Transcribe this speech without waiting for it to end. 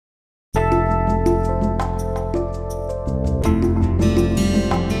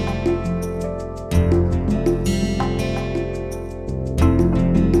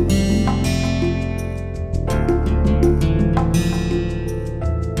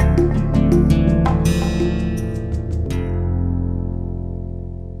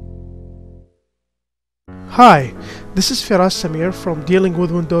Hi, this is Firas Samir from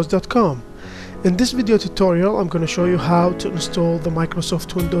dealingwithwindows.com. In this video tutorial, I'm going to show you how to install the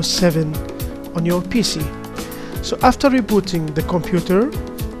Microsoft Windows 7 on your PC. So after rebooting the computer,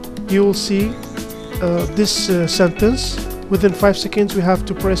 you will see this sentence. Within 5 seconds, we have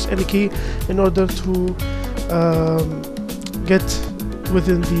to press any key in order to get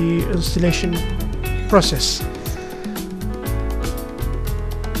within the installation process.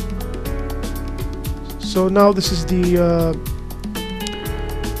 So now this is the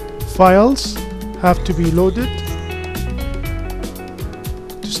files have to be loaded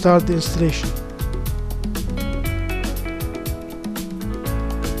to start the installation.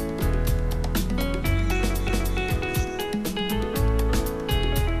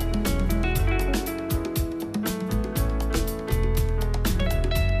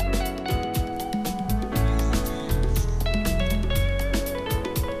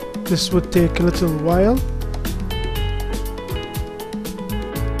 This would take a little while.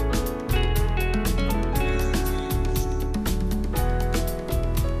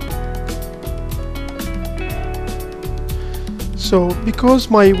 So because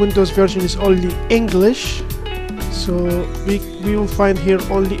my Windows version is only English, so we will find here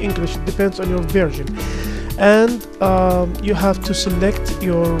only English. It depends on your version, and you have to select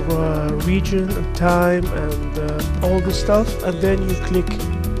your region and time and all this stuff, and then you click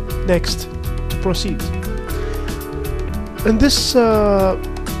next to proceed. In this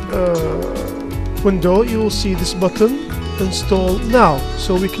window, you will see this button, install now.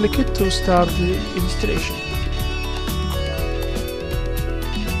 So we click it to start the installation.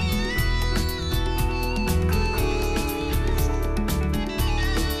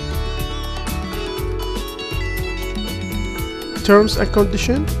 Terms and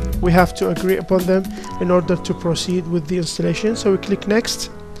conditions, we have to agree upon them in order to proceed with the installation. So we click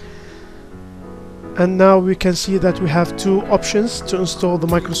next, and now we can see that we have two options to install the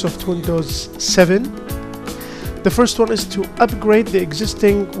Microsoft Windows 7. The first one is to upgrade the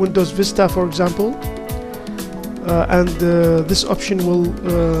existing Windows Vista, for example, and this option will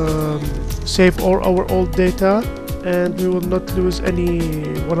save all our old data, and we will not lose any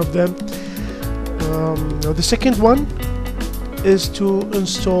one of them. The second one is to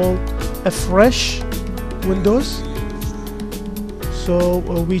install a fresh Windows. So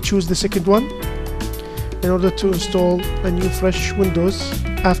we choose the second one in order to install a new fresh Windows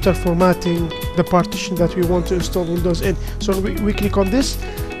after formatting the partition that we want to install Windows in. So we click on this.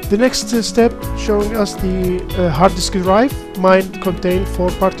 The next step showing us the hard disk drive. Mine contain 4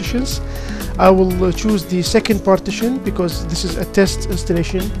 partitions. I will choose the second partition because this is a test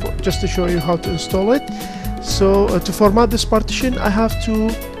installation just to show you how to install it. So to format this partition, I have to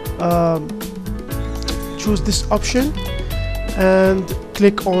choose this option and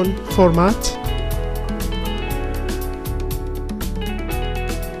click on format.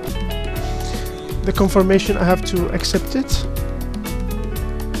 The confirmation, I have to accept it.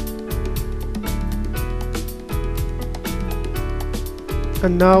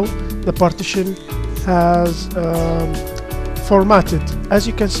 And now the partition has formatted. As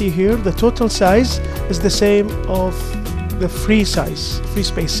you can see here, the total size is the same of the free space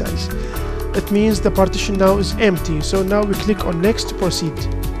size. It means the partition now is empty. So now we click on next to proceed.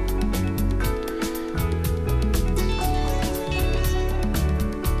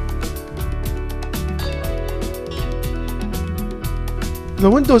 The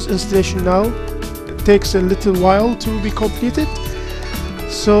Windows installation now takes a little while to be completed.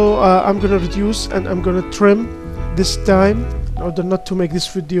 So I'm gonna reduce and I'm gonna trim this time in order not to make this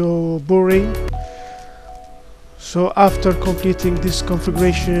video boring. So after completing this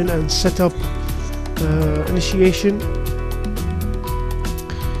configuration and setup initiation,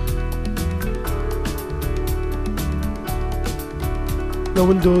 the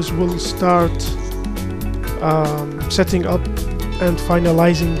Windows will start setting up and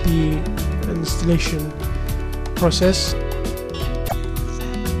finalizing the installation process.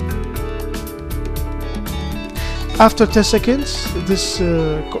 After 10 seconds,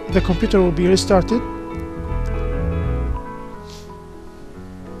 the computer will be restarted.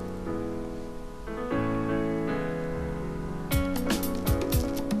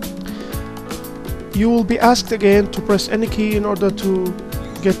 You will be asked again to press any key in order to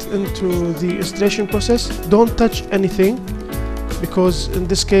get into the installation process. Don't touch anything, because in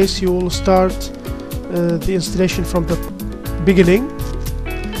this case you will start the installation from the beginning.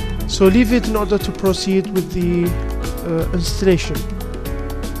 So leave it in order to proceed with the installation.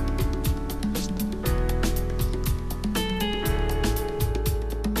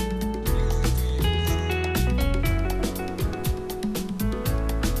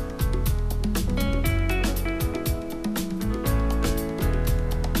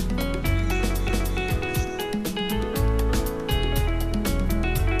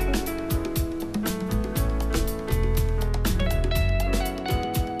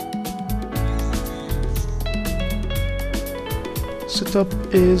 setup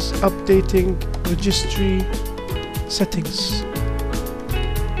is updating registry settings.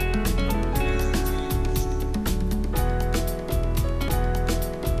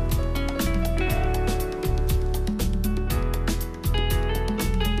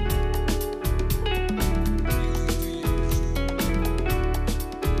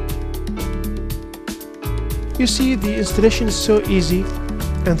 You see, the installation is so easy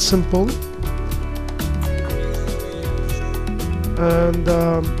and simple, and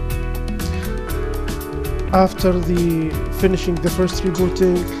after finishing the first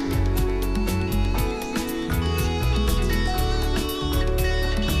rebooting,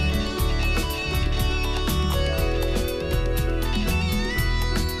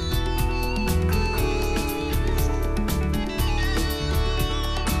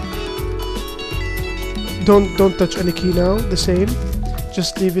 don't touch any key now, the same,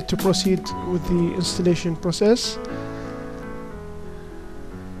 just leave it to proceed with the installation process.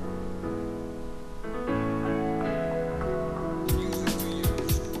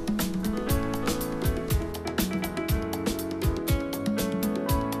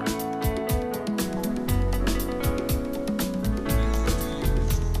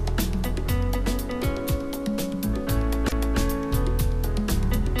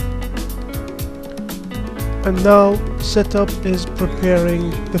 And now setup is preparing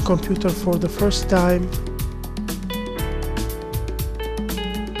the computer for the first time,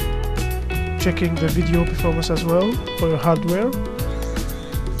 checking the video performance as well for your hardware.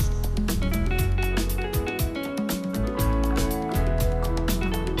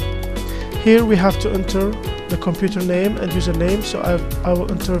 Here we have to enter the computer name and username, so I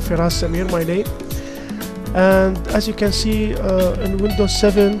will enter Firas Samir, my name. And as you can see in Windows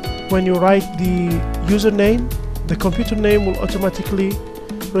 7, when you write the username, the computer name will automatically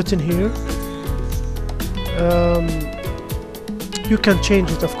written here. You can change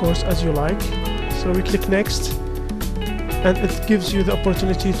it, of course, as you like. So we click next, and it gives you the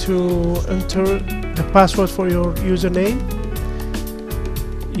opportunity to enter the password for your username.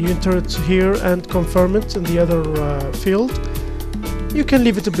 You enter it here and confirm it in the other field. You can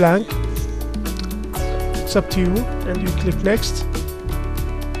leave it blank, it's up to you, and you click next.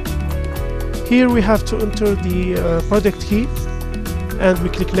 Here we have to enter the product key, and we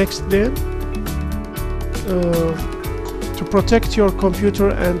click next there. To protect your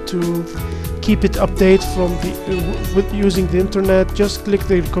computer and to keep it updated from with using the internet, just click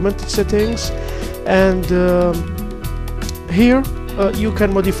the recommended settings, and here you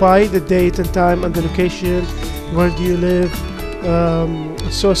can modify the date and time and the location. Where do you live?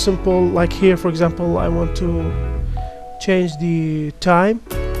 It's so simple. Like here, for example, I want to change the time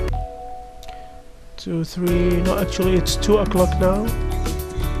to 3, no, actually it's 2 o'clock now,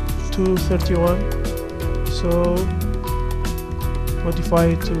 2:31, so modify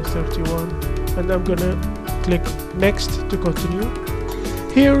it to 31, and I'm gonna click next to continue.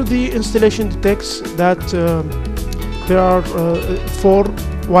 Here the installation detects that there are 4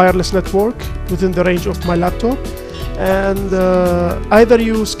 wireless network within the range of my laptop, and either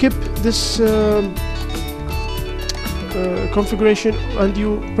you skip this configuration and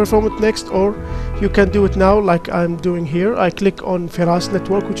you perform it next, or you can do it now like I'm doing here. I click on Firas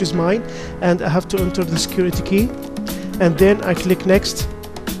network, which is mine, and I have to enter the security key, and then I click next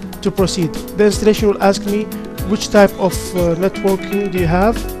to proceed. The installation will ask me which type of networking do you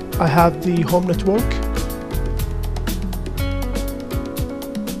have. I have the home network.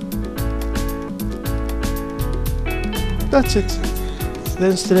 That's it. The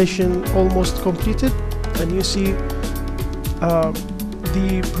installation almost completed, and you see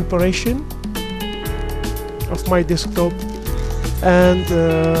the preparation of my desktop, and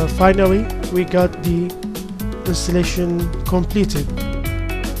finally we got the installation completed.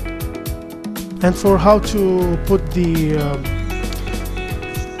 And for how to put the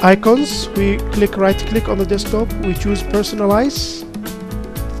icons, we right click on the desktop, we choose personalize.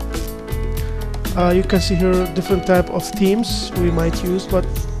 You can see here different type of themes we might use, but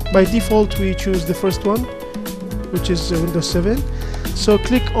by default we choose the first one, which is Windows 7. So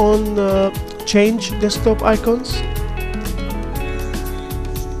click on change desktop icons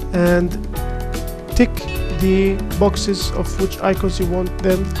and tick the boxes of which icons you want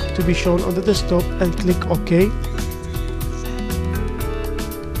them to be shown on the desktop, and click OK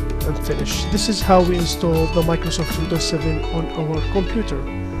and finish. This is how we install the Microsoft Windows 7 on our computer.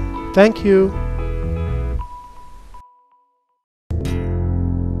 Thank you.